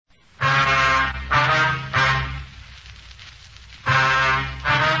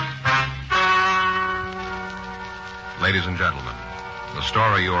Ladies and gentlemen, the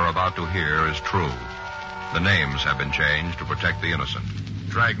story you are about to hear is true. The names have been changed to protect the innocent.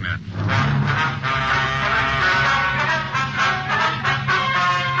 Dragnet.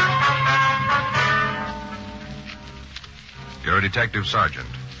 You're a detective sergeant.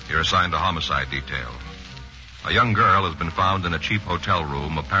 You're assigned to homicide detail. A young girl has been found in a cheap hotel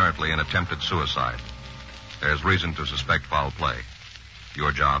room, apparently an attempted suicide. There's reason to suspect foul play.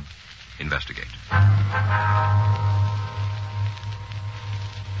 Your job, investigate.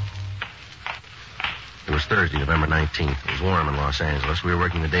 It was Thursday, November 19th. It was warm in Los Angeles. We were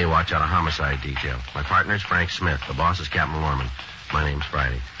working the day watch out of homicide detail. My partner's Frank Smith. The boss is Captain Lorman. My name's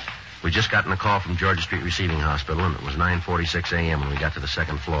Friday. We just gotten a call from Georgia Street Receiving Hospital, and it was 9:46 a.m. when we got to the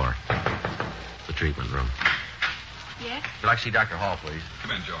second floor. The treatment room. Yes? Would you like to see Dr. Hall, please?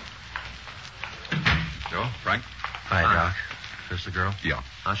 Come in, Joe. Joe, Frank? Hi, Doc. Is this the girl? Yeah.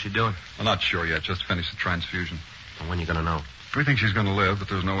 How's she doing? I'm not sure yet. Just finished the transfusion. Well, when are you going to know? We think she's going to live, but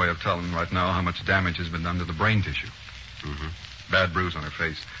there's no way of telling right now how much damage has been done to the brain tissue. Mm-hmm. Bad bruise on her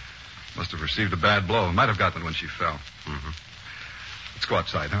face. Must have received a bad blow. Might have gotten it when she fell. Mm-hmm. Let's go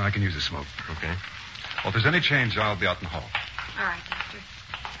outside, huh? I can use the smoke. Okay. Well, if there's any change, I'll be out in the hall. All right, Doctor.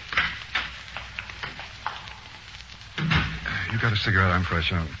 You got a cigarette? I'm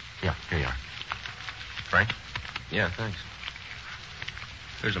fresh out. Yeah, here you are. Frank? Yeah, thanks.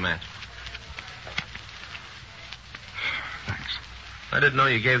 Here's a match. Thanks. I didn't know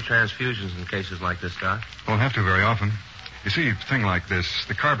you gave transfusions in cases like this, Doc. Won't have to very often. You see, a thing like this,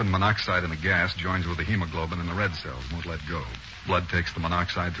 the carbon monoxide in the gas joins with the hemoglobin in the red cells, won't let go. Blood takes the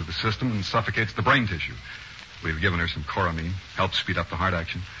monoxide through the system and suffocates the brain tissue. We've given her some choramine, helps speed up the heart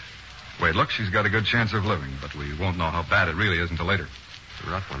action. Wait, look, she's got a good chance of living, but we won't know how bad it really is until later. It's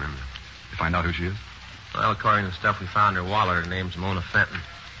a rough one, isn't it? You find out who she is? Well, according to the stuff we found in her wallet, her name's Mona Fenton.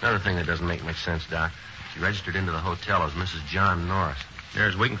 Another thing that doesn't make much sense, Doc. She registered into the hotel as Mrs. John Norris. Near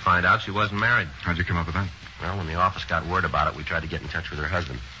as we can find out, she wasn't married. How'd you come up with that? Well, when the office got word about it, we tried to get in touch with her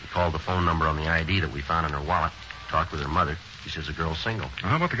husband. We called the phone number on the ID that we found in her wallet, talked with her mother. She says the girl's single.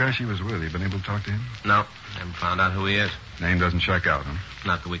 How about the guy she was with? You been able to talk to him? No, haven't found out who he is. Name doesn't check out, huh?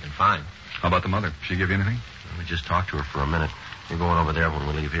 Not that we can find. How about the mother? She give you anything? We just talked to her for a minute. We're going over there when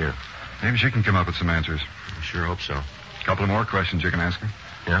we leave here. Maybe she can come up with some answers. I sure hope so. A couple of more questions you can ask her.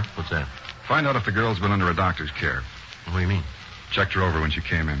 Yeah? What's that? Find out if the girl's been under a doctor's care. What do you mean? Checked her over when she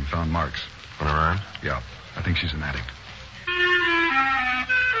came in. Found marks. On her arm? Yeah. I think she's an addict.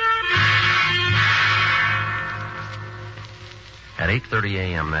 At 8:30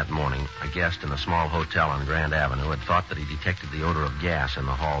 a.m. that morning, a guest in a small hotel on Grand Avenue had thought that he detected the odor of gas in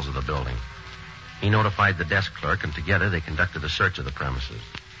the halls of the building. He notified the desk clerk, and together they conducted a search of the premises.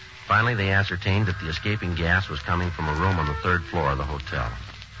 Finally, they ascertained that the escaping gas was coming from a room on the third floor of the hotel.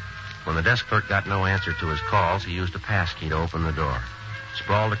 When the desk clerk got no answer to his calls, he used a pass key to open the door.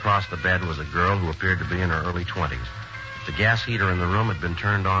 Sprawled across the bed was a girl who appeared to be in her early 20s. The gas heater in the room had been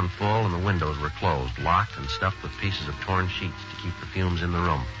turned on full, and the windows were closed, locked, and stuffed with pieces of torn sheets to keep the fumes in the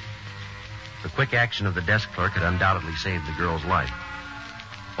room. The quick action of the desk clerk had undoubtedly saved the girl's life.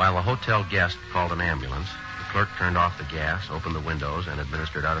 While the hotel guest called an ambulance, the clerk turned off the gas, opened the windows, and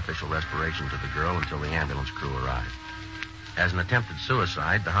administered artificial respiration to the girl until the ambulance crew arrived. As an attempted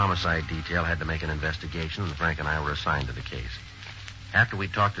suicide, the homicide detail had to make an investigation, and Frank and I were assigned to the case. After we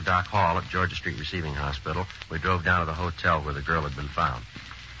talked to Doc Hall at Georgia Street Receiving Hospital, we drove down to the hotel where the girl had been found.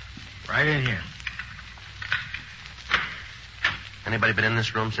 Right in here. Anybody been in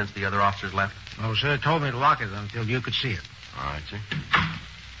this room since the other officers left? No, sir. Told me to lock it until you could see it. All right, sir.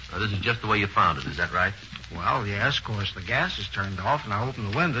 Now, this is just the way you found it, is that right? Well, yes, of course. The gas is turned off, and I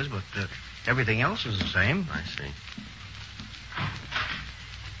opened the windows, but everything else is the same. I see.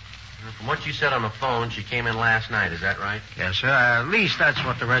 From what you said on the phone, she came in last night, is that right? Yes, sir. At least that's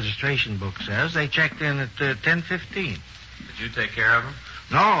what the registration book says. They checked in at 10:15. Did you take care of them?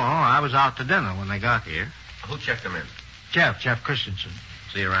 No, I was out to dinner when they got here. Who checked them in? Jeff Christensen.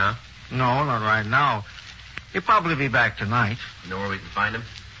 Is he around? No, not right now. He'll probably be back tonight. You know where we can find him?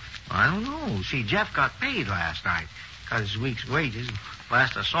 I don't know. See, Jeff got paid last night. Got his week's wages.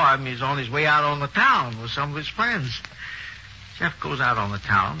 Last I saw him, he was on his way out on the town with some of his friends. Jeff goes out on the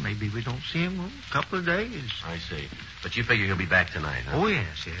town. Maybe we don't see him a couple of days. I see. But you figure he'll be back tonight, huh? Oh,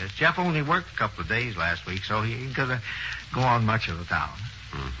 yes. Jeff only worked a couple of days last week, so he ain't gonna go on much of the town.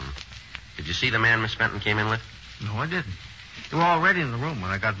 Mm-hmm. Did you see the man Miss Fenton came in with? No, I didn't. They were already in the room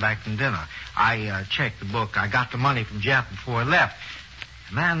when I got back from dinner. I checked the book. I got the money from Jeff before I left.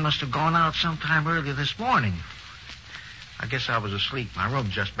 The man must have gone out sometime early this morning. I guess I was asleep. My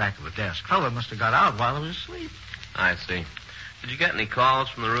room's just back of the desk. Fella must have got out while I was asleep. I see. Did you get any calls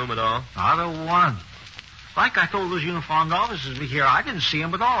from the room at all? Not a one. Like I told those uniformed officers here, I didn't see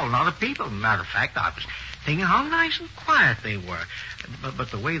them at all, not a peep of them. Matter of fact, I was thinking how nice and quiet they were.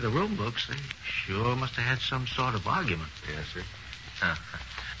 But the way the room looks, they sure must have had some sort of argument. Yes, sir.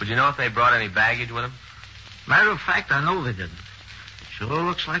 Would you know if they brought any baggage with them? Matter of fact, I know they didn't. Sure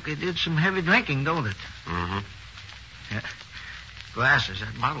looks like they did some heavy drinking, don't it? Mm-hmm. Yeah. Glasses,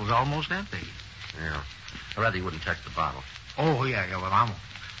 that bottle's almost empty. Yeah. I'd rather you wouldn't touch the bottle. Oh, yeah, well, I won't.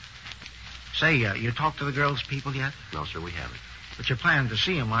 Say, you talked to the girls' people yet? No, sir, we haven't. But you're planning to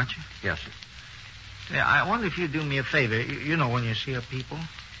see them, aren't you? Yes, sir. Yeah, I wonder if you'd do me a favor. You know when you see up people?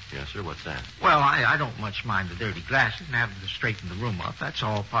 Yes, sir. What's that? Well, I don't much mind the dirty glasses and having to straighten the room up. That's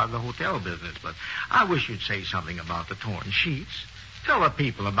all part of the hotel business. But I wish you'd say something about the torn sheets. Tell the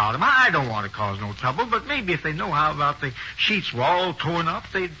people about them. I don't want to cause no trouble, but maybe if they know how about the sheets were all torn up,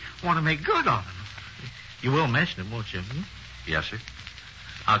 they'd want to make good on them. You will mention them, won't you? Hmm? Yes, sir.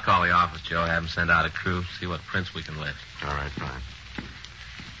 I'll call the office, Joe. Have them send out a crew, see what prints we can lift. All right, fine.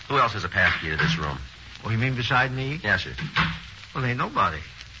 Who else has a pass key to this room? Oh, you mean beside me? Yes, sir. Well, ain't nobody.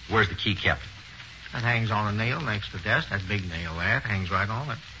 Where's the key kept? That hangs on a nail next to the desk. That big nail there. It hangs right on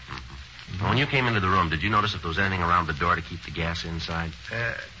it. Mm-hmm. When you came into the room, did you notice if there was anything around the door to keep the gas inside?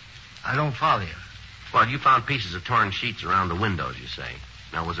 I don't follow you. Well, you found pieces of torn sheets around the windows, you say.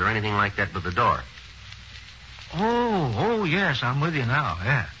 Now, was there anything like that with the door? Oh, yes, I'm with you now,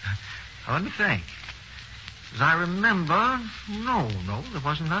 yeah. Now, let me think. As I remember, no, there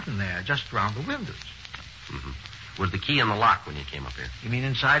wasn't nothing there, just around the windows. Mm-hmm. Was the key in the lock when you came up here? You mean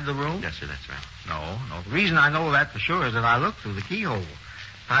inside the room? Yes, sir, that's right. No. The reason I know that for sure is that I looked through the keyhole.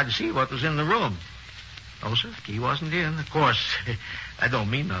 Tried to see what was in the room. No, sir, the key wasn't in. Of course, that don't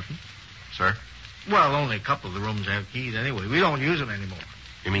mean nothing. Sir? Well, only a couple of the rooms have keys anyway. We don't use them anymore.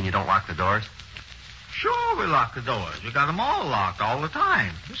 You mean you don't lock the doors? Sure, we lock the doors. We got them all locked all the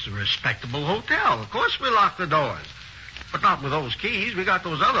time. This is a respectable hotel. Of course we lock the doors. But not with those keys. We got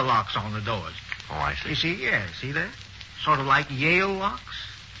those other locks on the doors. Oh, I see. You see? Yeah, see that? Sort of like Yale locks.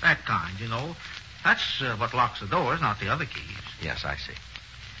 That kind, you know. That's what locks the doors, not the other keys. Yes, I see.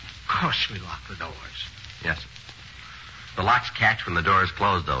 Of course we lock the doors. Yes, sir. The locks catch when the door is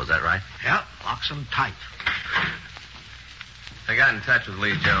closed, though. Is that right? Yeah, locks them tight. I got in touch with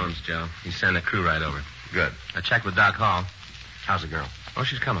Lee Jones, Joe. He sent a crew right over. Good. I checked with Doc Hall. How's the girl? Oh,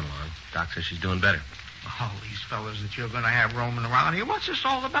 she's coming along. Doc says she's doing better. All these fellas that you're going to have roaming around here, what's this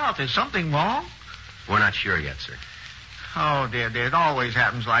all about? Is something wrong? We're not sure yet, sir. Oh, dear, it always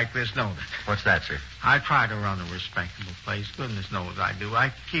happens like this, don't it? What's that, sir? I try to run a respectable place. Goodness knows I do.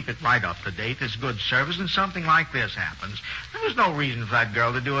 I keep it right up to date. It's good service, and something like this happens. There's no reason for that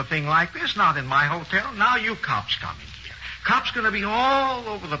girl to do a thing like this, not in my hotel. Now you cops coming here. Cops going to be all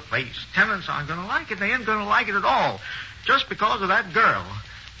over the place. Tenants aren't going to like it. They ain't going to like it at all. Just because of that girl.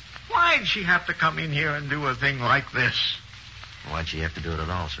 Why'd she have to come in here and do a thing like this? Why'd she have to do it at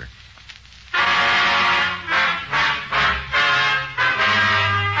all, sir?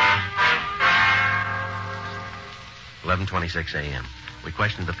 "11:26 a.m. We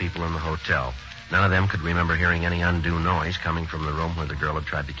questioned the people in the hotel. None of them could remember hearing any undue noise coming from the room where the girl had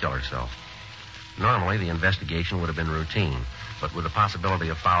tried to kill herself. Normally, the investigation would have been routine, but with the possibility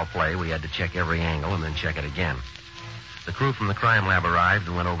of foul play, we had to check every angle and then check it again. The crew from the crime lab arrived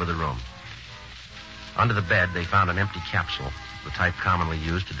and went over the room. Under the bed, they found an empty capsule, the type commonly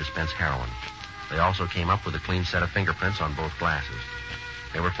used to dispense heroin. They also came up with a clean set of fingerprints on both glasses.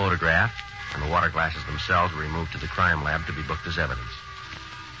 They were photographed, and the water glasses themselves were removed to the crime lab to be booked as evidence.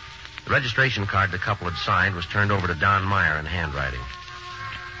 The registration card the couple had signed was turned over to Don Meyer in handwriting.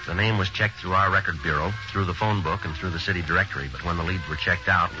 The name was checked through our record bureau, through the phone book, and through the city directory, but when the leads were checked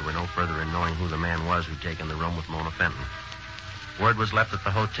out, we were no further in knowing who the man was who'd taken the room with Mona Fenton. Word was left at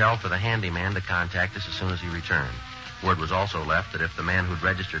the hotel for the handyman to contact us as soon as he returned. Word was also left that if the man who'd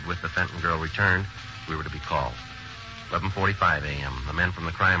registered with the Fenton girl returned, we were to be called. 11:45 a.m. The men from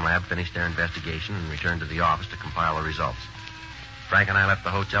the crime lab finished their investigation and returned to the office to compile the results. Frank and I left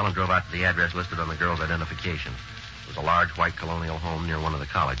the hotel and drove out to the address listed on the girl's identification. It was a large white colonial home near one of the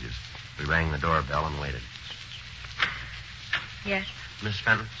colleges. We rang the doorbell and waited. Yes? Miss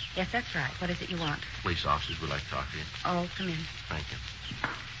Fenton? Yes, that's right. What is it you want? Police officers would like to talk to you. Oh, come in. Thank you.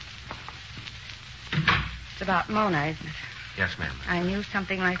 It's about Mona, isn't it? Yes, ma'am. I knew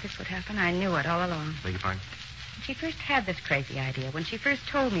something like this would happen. I knew it all along. Beg your pardon? When she first had this crazy idea, when she first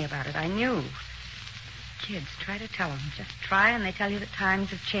told me about it, I knew. Kids, try to tell them. Just try, and they tell you that times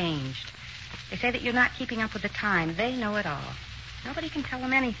have changed. They say that you're not keeping up with the time. They know it all. Nobody can tell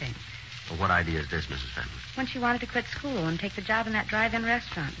them anything. Well, what idea is this, Mrs. Fenton? When she wanted to quit school and take the job in that drive-in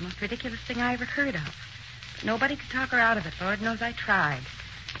restaurant, the most ridiculous thing I ever heard of. But nobody could talk her out of it. Lord knows I tried.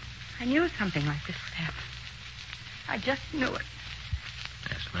 I knew something like this would happen. I just knew it.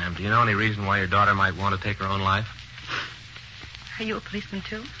 Yes, ma'am. Do you know any reason why your daughter might want to take her own life? Are you a policeman,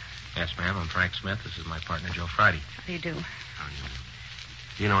 too? Yes, ma'am. I'm Frank Smith. This is my partner, Joe Friday. How do you do?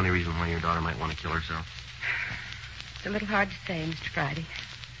 Do you know any reason why your daughter might want to kill herself? It's a little hard to say, Mr. Friday.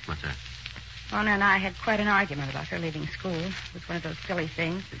 What's that? Mona and I had quite an argument about her leaving school. It was one of those silly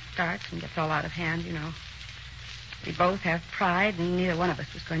things that starts and gets all out of hand, you know. We both have pride, and neither one of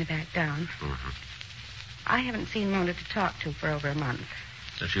us was going to back down. Mm-hmm. I haven't seen Mona to talk to for over a month.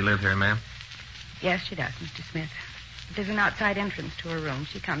 Does she live here, ma'am? Yes, she does, Mr. Smith. There's an outside entrance to her room.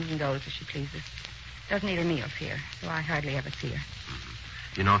 She comes and goes as she pleases. Doesn't eat her meals here, so I hardly ever see her.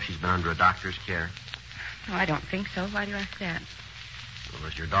 Mm-hmm. Do you know if she's been under a doctor's care? No, I don't think so. Why do you ask that? Well,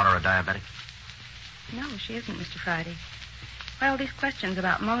 is your daughter a diabetic? No, she isn't, Mr. Friday. Why all these questions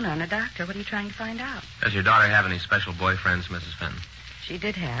about Mona and a doctor? What are you trying to find out? Does your daughter have any special boyfriends, Mrs. Fenton? She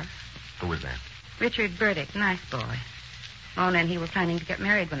did have. Who was that? Richard Burdick, nice boy. Mona and he were planning to get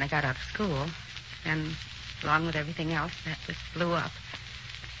married when they got out of school. Then, along with everything else, that just blew up.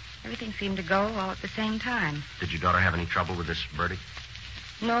 Everything seemed to go all at the same time. Did your daughter have any trouble with this Burdick?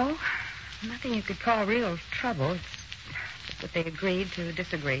 No, nothing you could call real trouble. It's just that they agreed to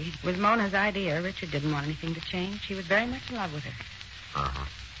disagree. It was Mona's idea. Richard didn't want anything to change. He was very much in love with her. Uh-huh.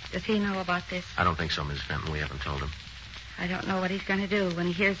 Does he know about this? I don't think so, Miss Fenton. We haven't told him. I don't know what he's going to do when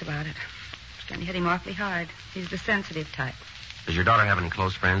he hears about it. It's going to hit him awfully hard. He's the sensitive type. Does your daughter have any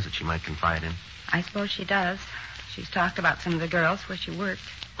close friends that she might confide in? I suppose she does. She's talked about some of the girls where she worked.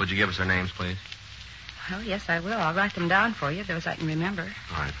 Would you give us their names, please? Well, yes, I will. I'll write them down for you, those I can remember.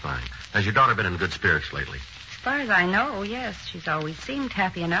 All right, fine. Has your daughter been in good spirits lately? As far as I know, yes. She's always seemed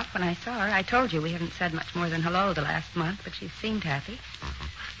happy enough when I saw her. I told you we haven't said much more than hello the last month, but she's seemed happy.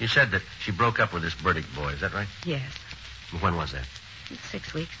 Mm-hmm. You said that she broke up with this Burdick boy. Is that right? Yes. When was that?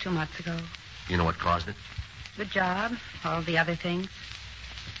 6 weeks, 2 months ago. You know what caused it? The job, all the other things.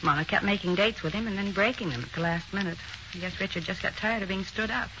 Mona kept making dates with him and then breaking them at the last minute. I guess Richard just got tired of being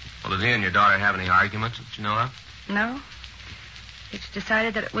stood up. Well, did he and your daughter have any arguments that you know of? No. It's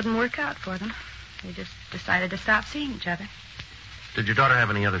decided that it wouldn't work out for them. They just decided to stop seeing each other. Did your daughter have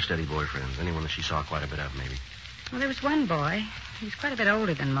any other steady boyfriends? Anyone that she saw quite a bit of, maybe? Well, there was one boy. He was quite a bit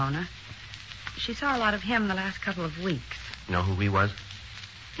older than Mona. She saw a lot of him the last couple of weeks. You know who he was?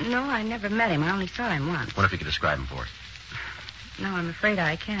 No, I never met him. I only saw him once. What if you could describe him for us? No, I'm afraid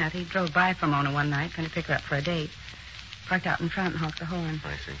I can't. He drove by for Mona one night, going to pick her up for a date. Parked out in front and honked the horn.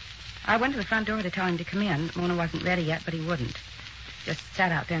 I see. I went to the front door to tell him to come in. Mona wasn't ready yet, but he wouldn't. Just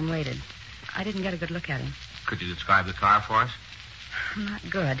sat out there and waited. I didn't get a good look at him. Could you describe the car for us? Not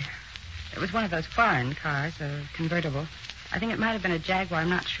good. It was one of those foreign cars, a convertible. I think it might have been a Jaguar. I'm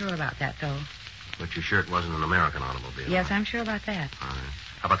not sure about that, though. But you're sure it wasn't an American automobile? Yes, huh? I'm sure about that. All right.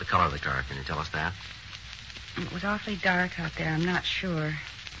 How about the color of the car? Can you tell us that? It was awfully dark out there. I'm not sure.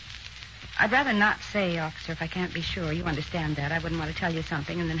 I'd rather not say, officer, if I can't be sure. You understand that. I wouldn't want to tell you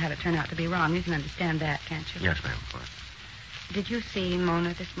something and then have it turn out to be wrong. You can understand that, can't you? Yes, ma'am, of course. Did you see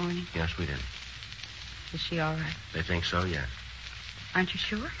Mona this morning? Yes, we did. Is she all right? They think so, yes. Aren't you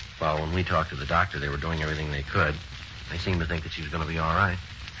sure? Well, when we talked to the doctor, they were doing everything they could. They seemed to think that she was going to be all right.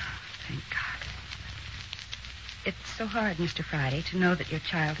 Thank God. It's so hard, Mr. Friday, to know that your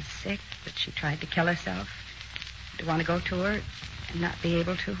child is sick, that she tried to kill herself, to want to go to her and not be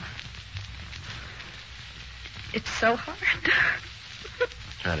able to. It's so hard.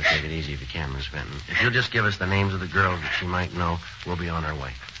 Try to take it easy if you can, Miss Fenton. If you'll just give us the names of the girls that she might know, we'll be on our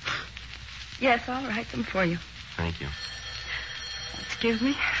way. Yes, I'll write them for you. Thank you. Excuse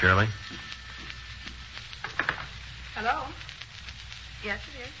me? Shirley? Hello? Yes,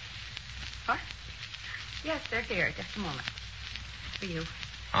 it is. What? Yes, they're here. Just a moment. For you.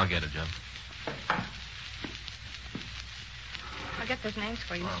 I'll get it, Joe. I'll get those names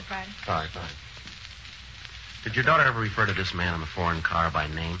for you, Mr. Friday. All right, fine. Did your daughter ever refer to this man in the foreign car by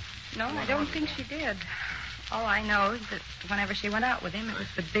name? No, I don't think she did. All I know is that whenever she went out with him, it was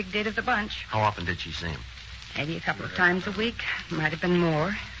the big date of the bunch. How often did she see him? Maybe a couple of times a week. Might have been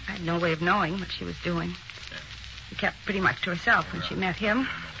more. I had no way of knowing what she was doing. She kept pretty much to herself when she met him,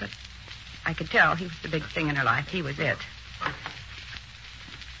 but I could tell he was the big thing in her life. He was it.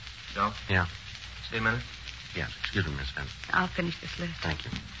 Joe? Yeah. See a minute? Yes. Excuse me, Miss Fenton. I'll finish this list. Thank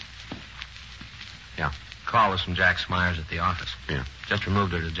you. Call was from Jack Smyers at the office. Yeah. Just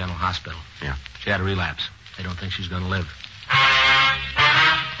removed her to General Hospital. Yeah. She had a relapse. They don't think she's going to live.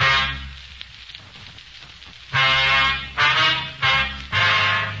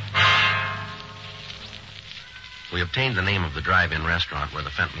 We obtained the name of the drive-in restaurant where the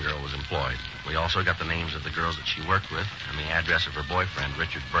Fenton girl was employed. We also got the names of the girls that she worked with and the address of her boyfriend,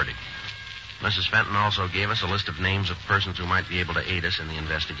 Richard Burdick. Mrs. Fenton also gave us a list of names of persons who might be able to aid us in the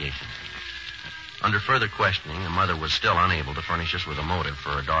investigation. Under further questioning, the mother was still unable to furnish us with a motive for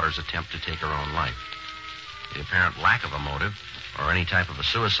her daughter's attempt to take her own life. The apparent lack of a motive, or any type of a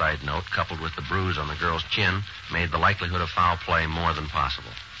suicide note, coupled with the bruise on the girl's chin, made the likelihood of foul play more than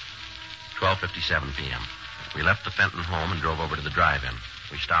possible. 12:57 p.m. We left the Fenton home and drove over to the drive-in.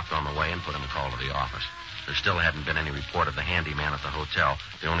 We stopped on the way and put in a call to the office. There still hadn't been any report of the handyman at the hotel,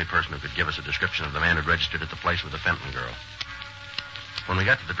 the only person who could give us a description of the man who'd registered at the place with the Fenton girl. When we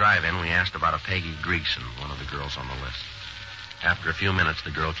got to the drive-in, we asked about a Peggy Greason, one of the girls on the list. After a few minutes,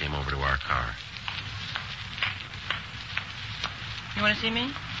 the girl came over to our car. You want to see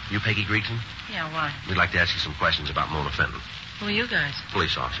me? You Peggy Greason? Yeah, why? We'd like to ask you some questions about Mona Fenton. Who are you guys?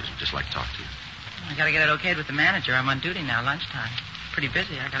 Police officers. We'd just like to talk to you. I got to get it okayed with the manager. I'm on duty now, lunchtime. Pretty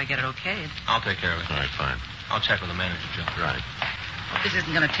busy. I got to get it okayed. I'll take care of it. All right, fine. I'll check with the manager, Joe. Right. Hope this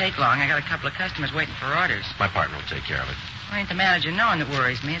isn't going to take long. I got a couple of customers waiting for orders. My partner will take care of it. Well, ain't the manager knowing that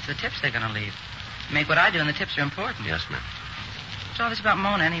worries me. It's the tips they're going to leave. Make what I do, and the tips are important. Yes, ma'am. What's all this about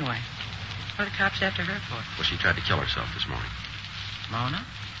Mona, anyway? What are the cops after her for? Well, she tried to kill herself this morning. Mona?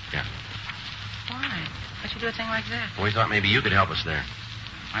 Yeah. Why? Why'd she do a thing like that? Well, we thought maybe you could help us there.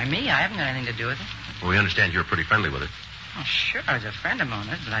 Why, me? I haven't got anything to do with it. Well, we understand you're pretty friendly with her. Oh, sure, I was a friend of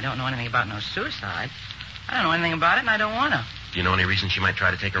Mona's, but I don't know anything about no suicide. I don't know anything about it, and I don't want to. Do you know any reason she might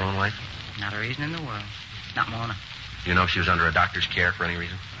try to take her own life? Not a reason in the world. Not Mona. Do you know if she was under a doctor's care for any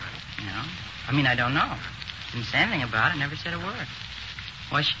reason? No. I don't know. Didn't say anything about it, never said a word.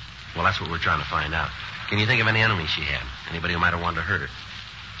 Was she? Well, that's what we're trying to find out. Can you think of any enemies she had? Anybody who might have wanted to hurt her?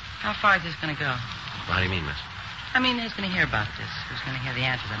 How far is this going to go? Well, how do you mean, miss? Who's going to hear about this? Who's going to hear the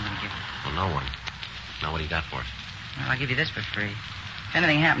answers I'm going to give her? Well, no one. Now, what do you got for us? Well, I'll give you this for free. If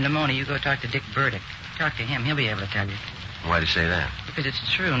anything happened to Mona, you go talk to Dick Burdick. Talk to him. He'll be able to tell you. Why do you say that? Because it's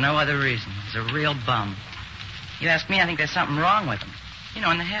true. No other reason. He's a real bum. You ask me, I think there's something wrong with him. You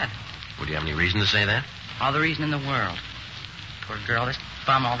know, in the head. Would you have any reason to say that? All the reason in the world. Poor girl, this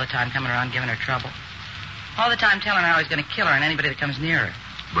bum all the time coming around giving her trouble. All the time telling her how he's going to kill her and anybody that comes near her.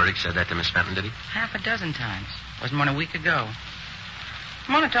 Burdick said that to Miss Fenton, did he? Half a dozen times. Wasn't more than a week ago.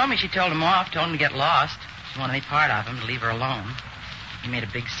 Mona told me she told him off, told him to get lost. She didn't want any part of him, to leave her alone. He made a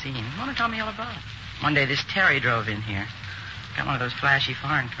big scene. Mona told me all about it. One day this Terry drove in here. Got one of those flashy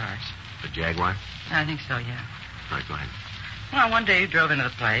foreign cars. The Jaguar? I think so, yeah. All right, go ahead. Well, one day he drove into the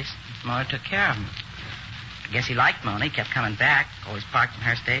place. Mona took care of him. I guess he liked Mona. He kept coming back, always parked in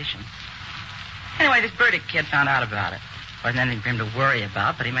her station. Anyway, this Burdick kid found out about it. Wasn't anything for him to worry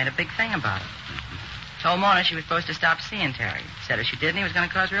about, but he made a big thing about it. Told Mona she was supposed to stop seeing Terry. Said if she didn't, he was going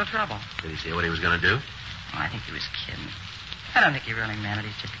to cause real trouble. Did he say what he was going to do? Well, I think he was kidding. I don't think he really meant it.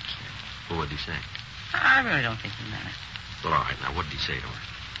 He's just a kid. Well, what did he say? I really don't think he meant it. Well, all right. Now, what did he say to her?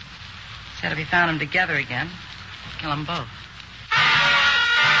 Said if he found them together again, he'd kill them both.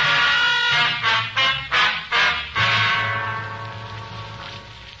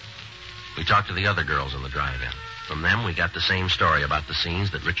 We talked to the other girls in the drive-in. From them, we got the same story about the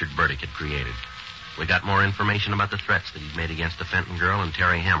scenes that Richard Burdick had created. We got more information about the threats that he'd made against the Fenton girl and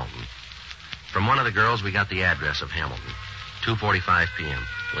Terry Hamilton. From one of the girls, we got the address of Hamilton. 2:45 p.m.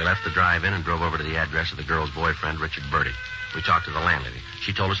 We left the drive-in and drove over to the address of the girl's boyfriend, Richard Burdick. We talked to the landlady.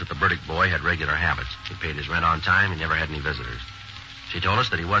 She told us that the Burdick boy had regular habits. He paid his rent on time. He never had any visitors. She told us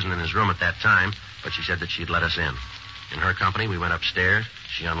that he wasn't in his room at that time, but she said that she'd let us in. In her company, we went upstairs.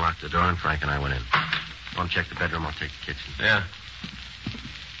 She unlocked the door, and Frank and I went in. Want to check the bedroom? I'll take the kitchen. Yeah.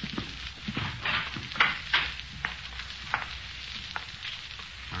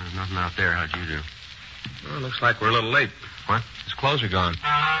 Well, there's nothing out there. How'd you do? Well, it looks like we're a little late. What? His clothes are gone.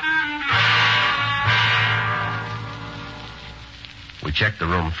 We checked the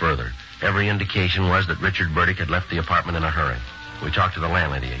room further. Every indication was that Richard Burdick had left the apartment in a hurry. We talked to the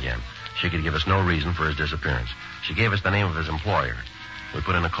landlady again. She could give us no reason for his disappearance. She gave us the name of his employer. We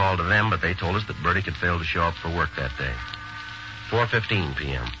put in a call to them, but they told us that Burdick had failed to show up for work that day. 4:15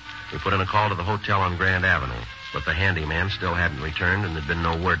 p.m. We put in a call to the hotel on Grand Avenue, but the handyman still hadn't returned and there'd been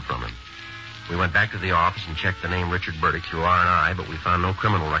no word from him. We went back to the office and checked the name Richard Burdick through R&I, but we found no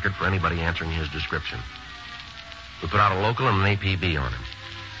criminal record for anybody answering his description. We put out a local and an APB on him.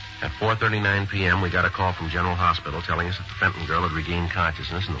 At 4:39 p.m., we got a call from General Hospital telling us that the Fenton girl had regained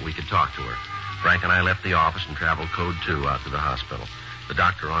consciousness and that we could talk to her. Frank and I left the office and traveled Code 2 out to the hospital. The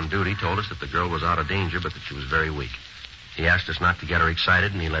doctor on duty told us that the girl was out of danger, but that she was very weak. He asked us not to get her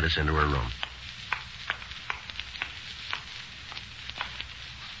excited, and he led us into her room.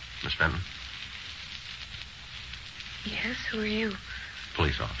 Miss Fenton? Yes, who are you?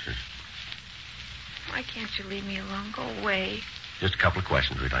 Police officers. Why can't you leave me alone? Go away. Just a couple of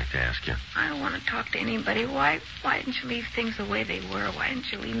questions we'd like to ask you. I don't want to talk to anybody. Why didn't you leave things the way they were? Why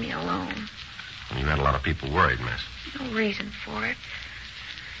didn't you leave me alone? Well, you had a lot of people worried, miss. No reason for it.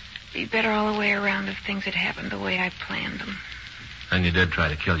 Be better all the way around if things had happened the way I planned them. And you did try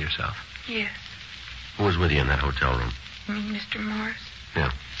to kill yourself. Yes. Who was with you in that hotel room? You mean Mr. Morris?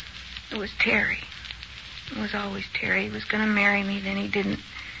 Yeah. It was Terry. It was always Terry. He was going to marry me, then he didn't.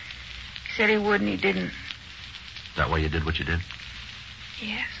 He said he would, and he didn't. Is that why you did what you did?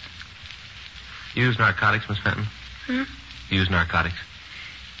 Yes. You use narcotics, Miss Fenton? Hmm? You use narcotics?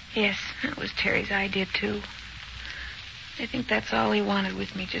 Yes, that was Terry's idea, too. I think that's all he wanted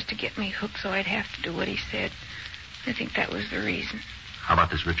with me, just to get me hooked so I'd have to do what he said. I think that was the reason. How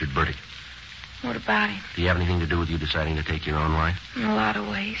about this Richard Burdick? What about him? Do you have anything to do with you deciding to take your own life? In a lot of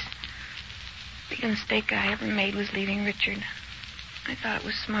ways. The biggest mistake I ever made was leaving Richard. I thought it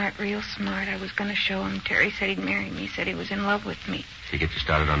was smart, real smart. I was going to show him. Terry said he'd marry me. He said he was in love with me. He get you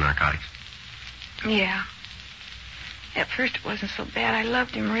started on narcotics? Yeah. At first it wasn't so bad. I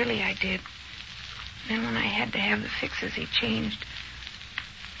loved him, really I did. Then when I had to have the fixes, he changed.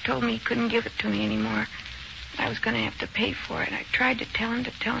 He told me he couldn't give it to me anymore. I was going to have to pay for it. I tried to tell him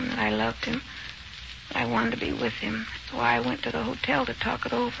that I loved him. But I wanted to be with him. That's why I went to the hotel to talk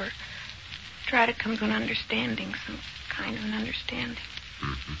it over. Try to come to an understanding, some kind of an understanding.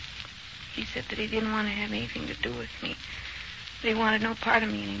 Mm-hmm. He said that he didn't want to have anything to do with me. That he wanted no part of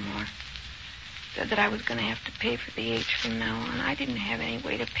me anymore. Said that I was going to have to pay for the H from now on. I didn't have any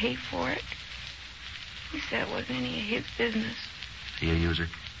way to pay for it. He said it wasn't any of his business. He a user?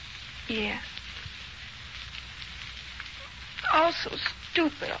 Yes. All so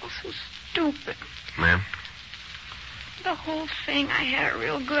stupid, Ma'am? The whole thing, I had it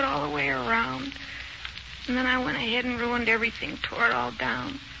real good all the way around. And then I went ahead and ruined everything, tore it all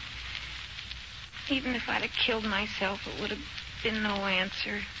down. Even if I'd have killed myself, it would have been no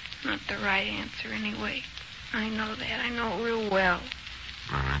answer. Not the right answer, anyway. I know that. I know it real well.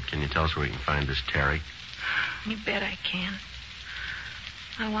 All right. Can you tell us where we can find this Terry? You bet I can.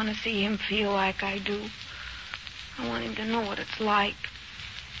 I want to see him feel like I do. I want him to know what it's like.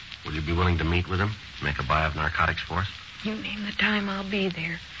 Will you be willing to meet with him? Make a buy of narcotics for us? You name the time, I'll be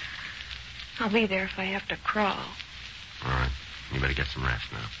there. I'll be there if I have to crawl. All right. You better get some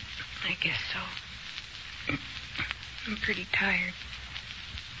rest now. I guess so. I'm pretty tired.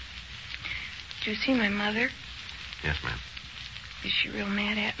 Did you see my mother? Yes, ma'am. Is she real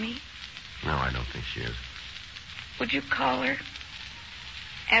mad at me? No, I don't think she is. Would you call her?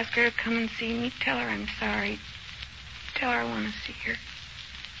 Ask her to come and see me. Tell her I'm sorry. Tell her I want to see her.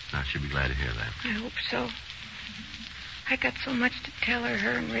 Now, she'll be glad to hear that. I hope so. I got so much to tell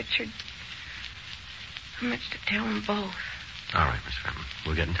her and Richard. So much to tell them both. All right, Miss Fenton.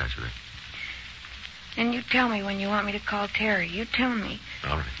 We'll get in touch with her. And you tell me when you want me to call Terry. You tell me.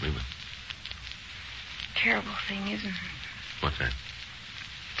 All right, we will. Terrible thing, isn't it? What's that?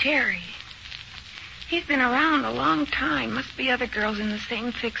 Terry. He's been around a long time. Must be other girls in the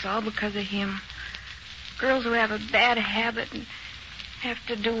same fix all because of him. Girls who have a bad habit and have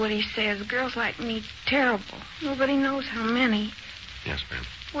to do what he says. Girls like me, terrible. Nobody knows how many. Yes, ma'am.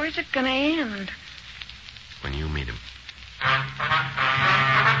 Where's it going to end? When you meet him.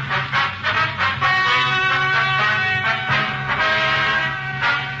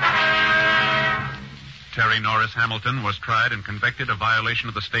 Terry Norris Hamilton was tried and convicted of violation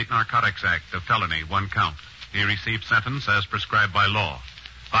of the State Narcotics Act, of felony, 1 count. He received sentence as prescribed by law.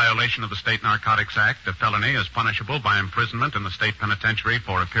 Violation of the State Narcotics Act, of felony, is punishable by imprisonment in the state penitentiary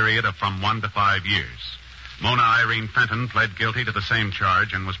for a period of from 1 to 5 years. Mona Irene Fenton pled guilty to the same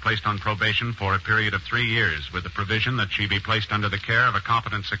charge and was placed on probation for a period of 3 years with the provision that she be placed under the care of a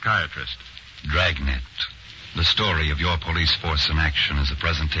competent psychiatrist. Dragnet. The story of your police force in action is a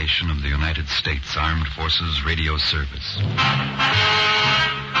presentation of the United States Armed Forces Radio Service.